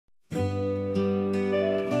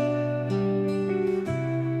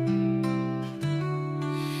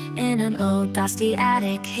old dusty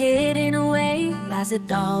attic, hidden away as a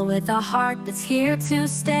doll with a heart that's here to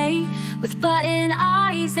stay. With button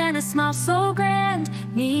eyes and a smile so grand,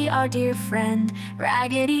 me, our dear friend,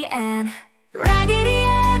 Raggedy Ann. Raggedy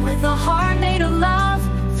Ann with a heart made of love.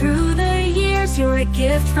 Through the years you're a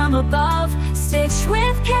gift from above. Stitched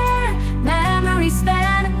with care, memories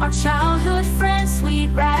span our childhood friend, sweet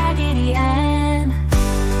Raggedy Ann.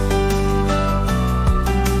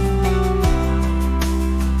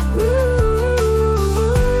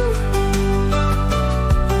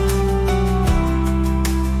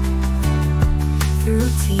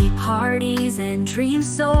 Parties and dreams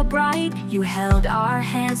so bright, you held our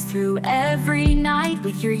hands through every night.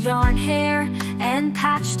 With your yarn hair and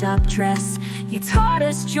patched up dress, you taught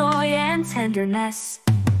us joy and tenderness.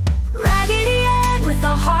 Raggedy Ann with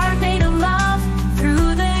a heart made of love.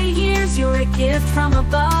 Through the years you're a gift from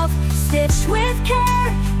above. Stitched with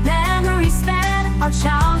care, memories span our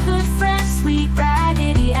childhood friend, sweet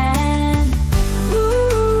Raggedy Ann.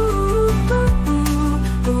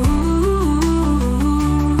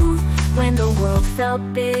 When the world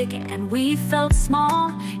felt big and we felt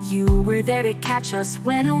small, you were there to catch us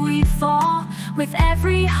when we fall. With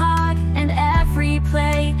every hug and every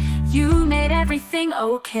play, you made everything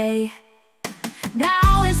okay.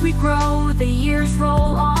 Now as we grow, the years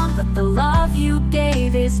roll on, but the love you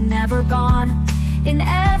gave is never gone. In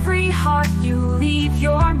every heart you leave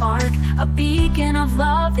your mark, a beacon of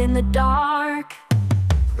love in the dark.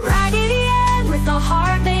 Raggedy Ann with a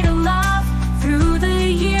heart made of love. Through the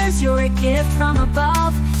years you're a gift from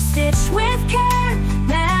above. Stitched with care,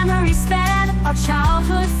 memories span our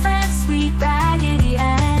childhood friend, sweet Raggedy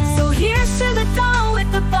Ann. So here's to the doll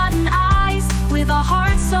with the button eyes, with a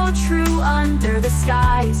heart so true under the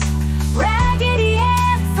skies. Raggedy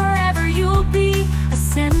Ann, forever you'll be a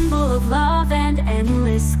symbol of love and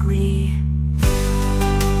endless glee.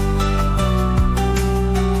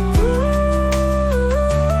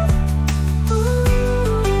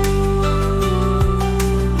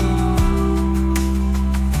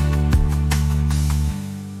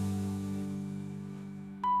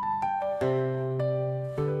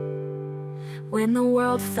 When the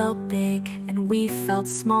world felt big and we felt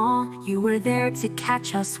small, you were there to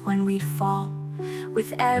catch us when we'd fall.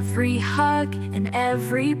 With every hug and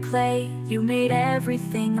every play, you made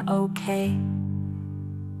everything okay.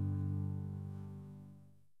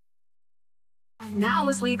 Now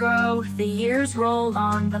as we grow, the years roll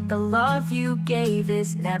on, but the love you gave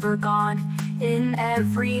is never gone. In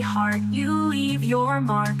every heart you leave your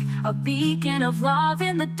mark, a beacon of love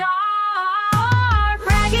in the dark.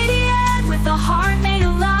 Raggedy Ann with a heart made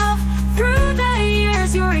of love. Through the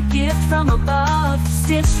years you're a gift from above.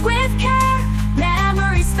 Stitched with care,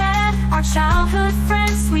 memories span our childhood friend,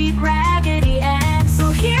 sweet Raggedy Ann. So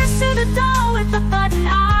here's to the doll with the button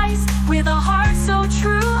eyes, with a heart so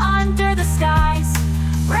true under the skies.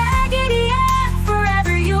 Raggedy Ann,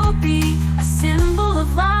 forever you'll be a symbol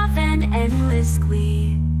of love and endless glee.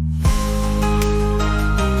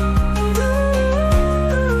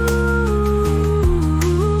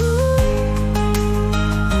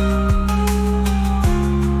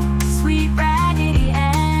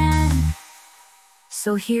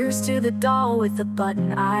 So here's to the doll with the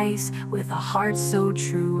button eyes, with a heart so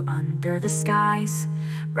true under the skies.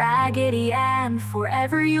 Raggedy Ann,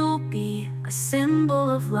 forever you'll be a symbol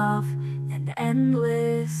of love and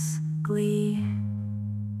endless glee.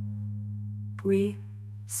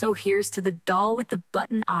 So here's to the doll with the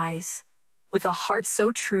button eyes, with a heart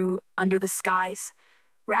so true under the skies.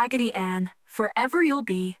 Raggedy Ann, forever you'll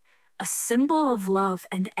be a symbol of love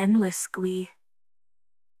and endless glee.